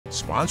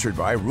Sponsored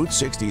by Route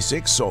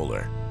 66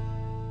 Solar.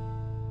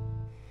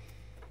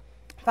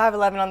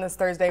 5:11 on this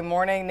Thursday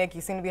morning. Nick,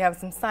 you seem to be having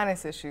some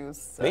sinus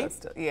issues. Me?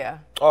 Yeah.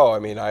 Oh, I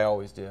mean, I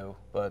always do,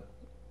 but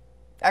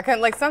I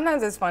can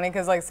sometimes it's funny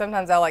because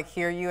sometimes I'll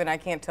hear you and I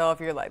can't tell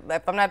if you're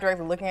if I'm not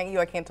directly looking at you,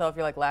 I can't tell if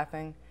you're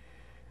laughing.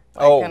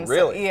 Oh,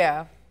 really?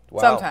 Yeah.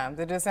 Wow. Sometimes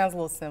it just sounds a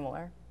little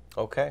similar.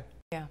 Okay.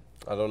 Yeah.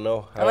 I don't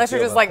know how Unless I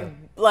you're feel just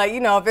about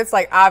if it's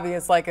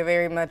obvious, a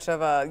very much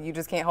of a you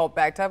just can't hold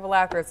back type of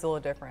laughter, it's a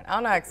little different. I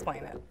don't know how to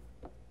explain it,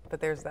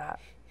 but there's that.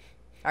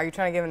 Are you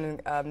trying to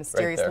give a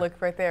mysterious look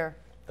right there?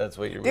 That's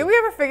what you're. Did we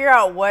ever figure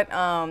out what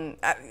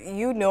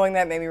you knowing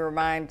that made me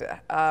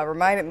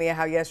reminded me of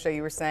how yesterday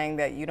you were saying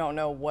that you don't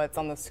know what's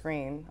on the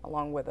screen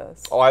along with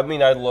us? Oh, I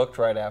mean, I looked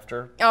right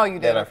after. Oh, you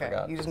did. Then Okay. I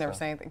forgot, You just never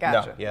say anything. No,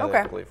 Gotcha. yeah, okay.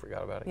 I completely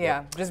forgot about it.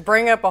 Yeah. Just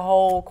bring up a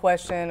whole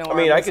question. Or I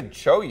mean, I could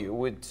show you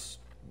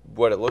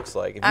what it looks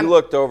like. If you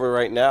looked over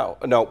right now.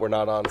 No, we're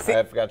not on.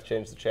 I forgot to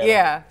change the channel.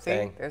 Yeah. See,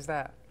 Dang. there's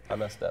that. I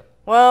messed up.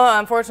 Well,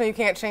 unfortunately, you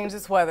can't change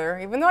this weather.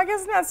 Even though I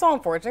guess it's not so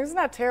unfortunate. It's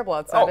not terrible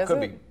outside, Oh, it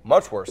could be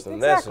much worse than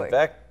this. In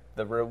fact,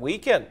 the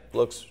weekend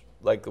looks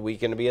like the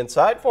weekend to be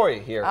inside for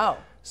you here. Oh.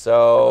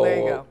 So well, there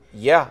you go.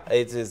 Yeah,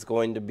 it is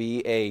going to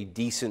be a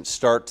decent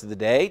start to the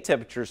day.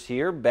 Temperatures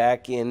here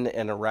back in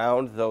and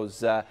around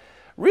those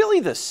really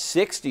the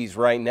 60s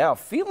right now.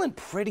 Feeling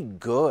pretty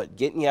good.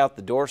 Getting you out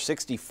the door,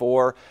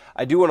 64.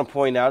 I do want to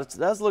point out it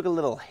does look a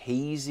little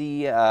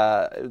hazy,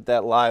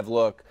 that live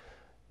look.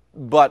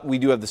 But we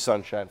do have the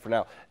sunshine for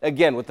now.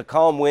 Again, with the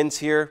calm winds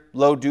here,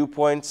 low dew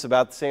points,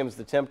 about the same as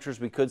the temperatures.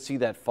 We could see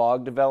that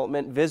fog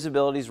development.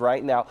 Visibility's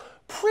right now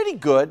pretty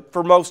good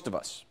for most of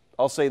us.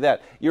 I'll say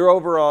that. You're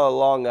over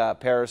along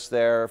Paris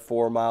there,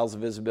 4 miles of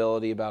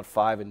visibility, about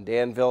 5 in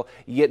Danville.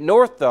 You get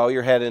north, though,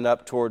 you're heading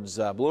up towards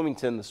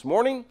Bloomington this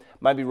morning.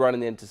 Might be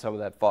running into some of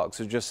that fog.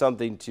 So just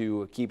something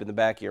to keep in the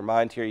back of your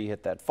mind here. You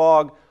hit that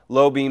fog,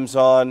 low beams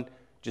on.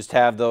 Just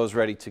have those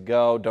ready to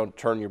go. Don't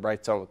turn your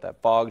brights on with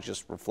that fog.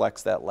 Just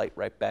reflects that light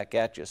right back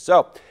at you.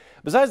 So,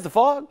 besides the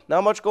fog,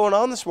 not much going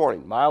on this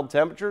morning. Mild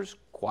temperatures,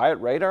 quiet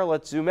radar.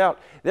 Let's zoom out.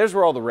 There's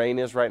where all the rain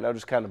is right now,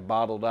 just kind of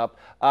bottled up.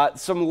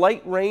 Some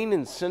light rain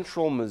in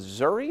central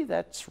Missouri.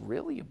 That's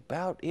really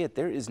about it.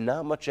 There is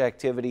not much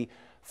activity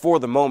for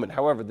the moment.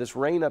 However, this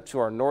rain up to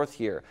our north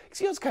here, you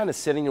see how it's kind of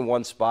sitting in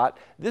one spot?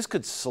 This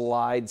could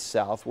slide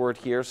southward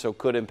here, so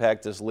could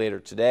impact us later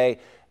today.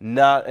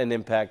 Not an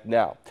impact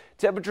now.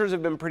 Temperatures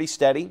have been pretty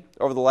steady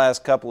over the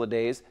last couple of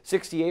days.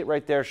 68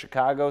 right there,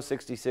 Chicago,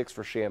 66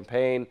 for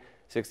Champaign,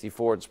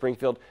 64 in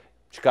Springfield.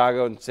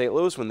 Chicago and St.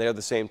 Louis, when they're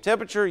the same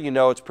temperature, you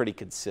know it's pretty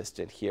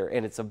consistent here,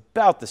 and it's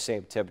about the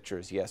same temperature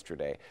as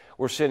yesterday.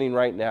 We're sitting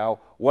right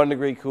now 1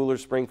 degree cooler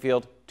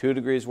Springfield, 2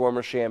 degrees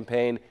warmer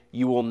Champaign.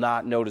 You will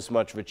not notice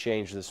much of a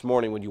change this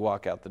morning when you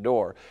walk out the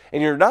door.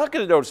 And you're not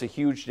going to notice a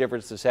huge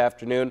difference this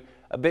afternoon,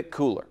 a bit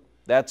cooler.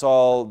 That's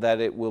all that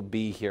it will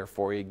be here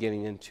for you,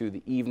 getting into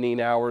the evening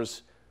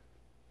hours.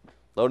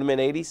 Low to mid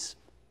 80s.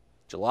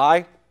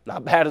 July,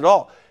 not bad at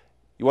all.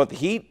 You want the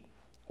heat?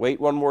 Wait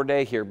one more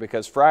day here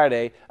because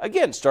Friday,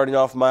 again, starting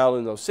off mild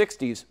in those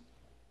 60s,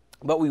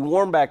 but we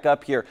warm back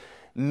up here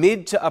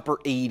mid to upper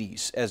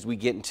 80s as we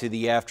get into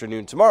the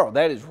afternoon tomorrow.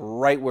 That is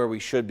right where we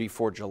should be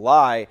for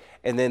July.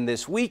 And then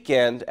this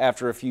weekend,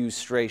 after a few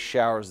stray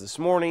showers this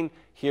morning,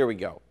 here we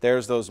go.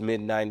 There's those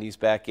mid 90s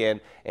back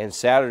in. And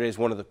Saturday is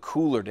one of the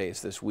cooler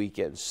days this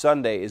weekend.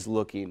 Sunday is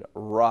looking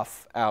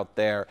rough out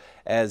there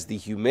as the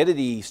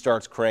humidity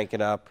starts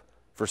cranking up.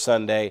 For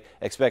Sunday,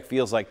 expect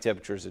feels like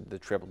temperatures in the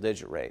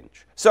triple-digit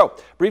range. So,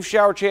 brief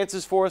shower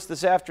chances for us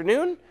this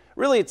afternoon.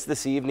 Really, it's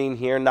this evening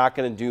here. Not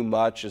going to do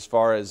much as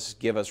far as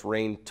give us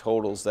rain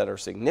totals that are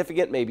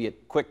significant. Maybe a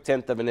quick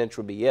 1/10 of an inch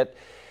would be it.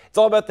 It's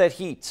all about that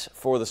heat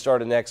for the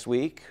start of next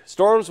week.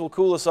 Storms will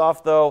cool us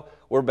off, though.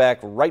 We're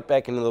right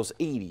back into those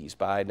 80s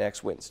by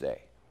next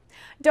Wednesday.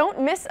 Don't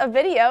miss a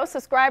video.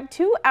 Subscribe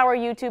to our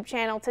YouTube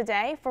channel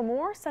today for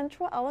more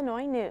Central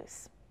Illinois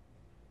news.